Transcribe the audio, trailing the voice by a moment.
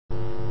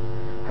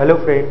Hello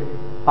friend,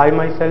 I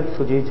myself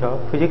sujit,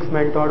 physics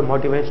mentor,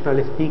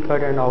 motivational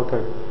speaker and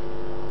author.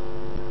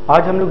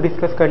 आज हम लोग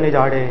discuss करने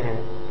जा रहे हैं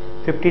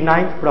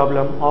 59th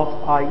problem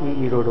of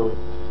I Irodov.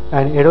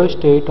 An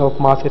aerostat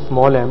of mass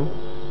small m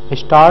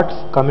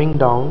starts coming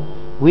down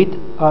with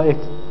a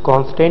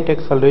constant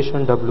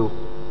acceleration w.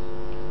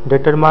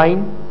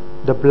 Determine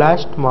the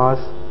ballast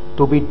mass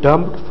to be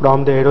dumped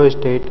from the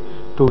aerostat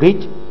to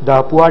reach the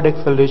upward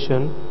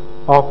acceleration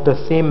of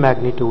the same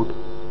magnitude.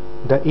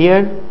 The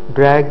air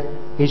drag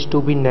is to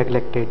be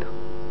neglected.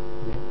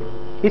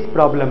 इस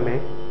problem में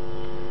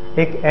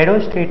एक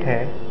aerostat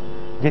है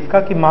जिसका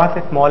कि mass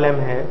small m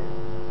है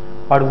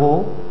और वो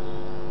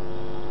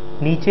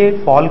नीचे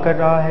फॉल कर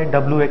रहा है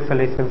w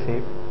एक्सेलरेशन से।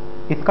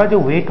 इसका जो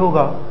वेट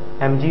होगा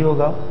mg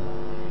होगा।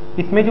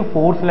 इसमें जो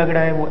फोर्स लग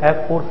रहा है वो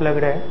F फोर्स लग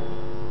रहा है।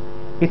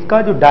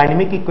 इसका जो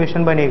डायनेमिक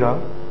इक्वेशन बनेगा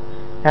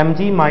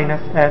mg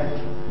minus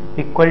F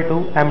equal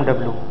to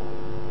mw।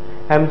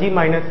 mg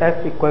minus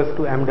F equals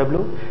to mw।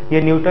 ये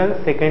न्यूटन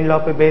सेकेंड लॉ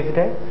पे बेस्ड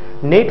है।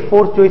 नेट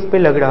फोर्स जो इस पे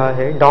लग रहा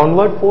है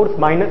downward force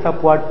minus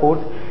upward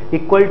force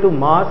equal to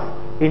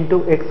mass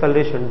into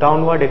acceleration,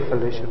 downward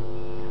acceleration.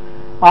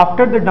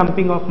 After the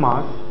dumping of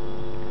mass,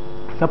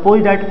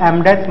 suppose that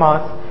m dash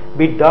mass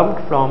be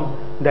dumped from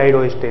the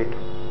aerostat.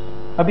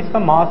 अब इसका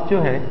मास जो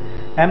है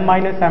m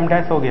माइनस m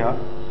डैश हो गया।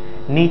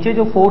 नीचे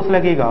जो force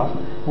लगेगा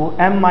वो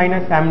m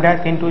minus m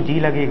dash into जी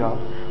लगेगा।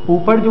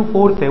 ऊपर जो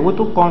फोर्स है वो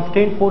तो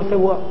कांस्टेंट फोर्स है,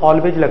 वो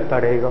ऑलवेज लगता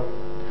रहेगा।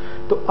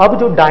 तो अब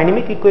जो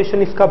डायनेमिक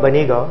इक्वेशन इसका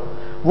बनेगा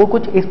वो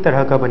कुछ इस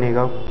तरह का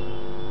बनेगा,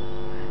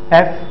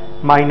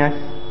 F minus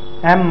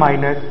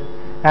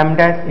m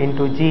dash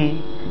into ji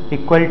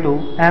equal to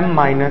m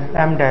minus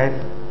m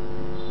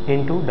dash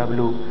into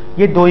W.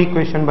 ये दो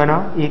इक्वेशन बना,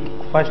 एक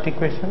फर्स्ट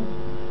इक्वेशन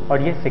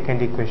और ये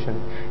सेकेंड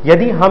इक्वेशन।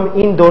 यदि हम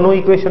इन दोनों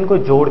इक्वेशन को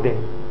जोड़ दें,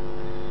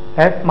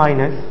 F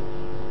minus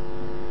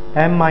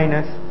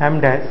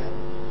m dash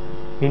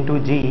into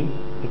ji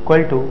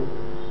equal to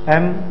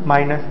m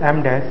minus m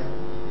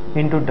dash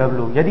into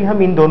W. यदि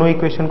हम इन दोनों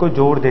इक्वेशन को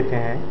जोड़ देते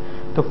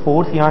हैं तो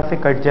फोर्स यहाँ से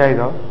कट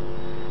जाएगा,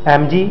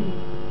 mg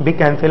भी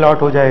कैंसिल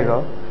आउट हो जाएगा।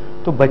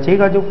 तो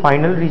बचेगा जो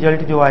फाइनल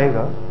रिजल्ट जो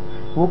आएगा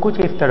वो कुछ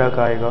इस तरह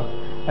का आएगा,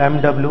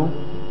 mw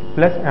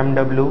plus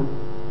mw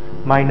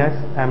minus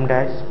m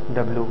dash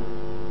w।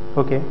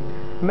 Okay,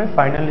 मैं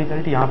फाइनल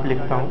रिजल्ट यहाँ पे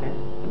लिखता हूँ।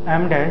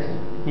 m डैश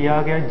ये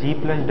आ गया g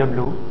plus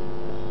w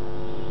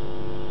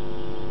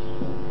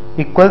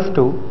equals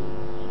to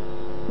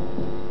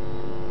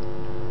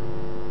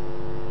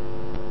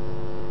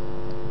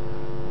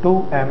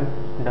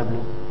mw,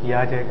 ये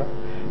आ जाएगा।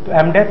 तो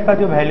m डैश का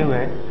जो वैल्यू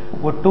है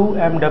वो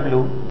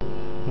 2mw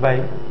by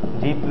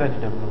g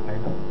plus w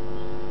आएगा।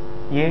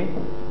 ये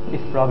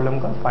इस प्रॉब्लम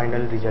का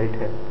फाइनल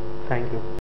रिजल्ट है। Thank you.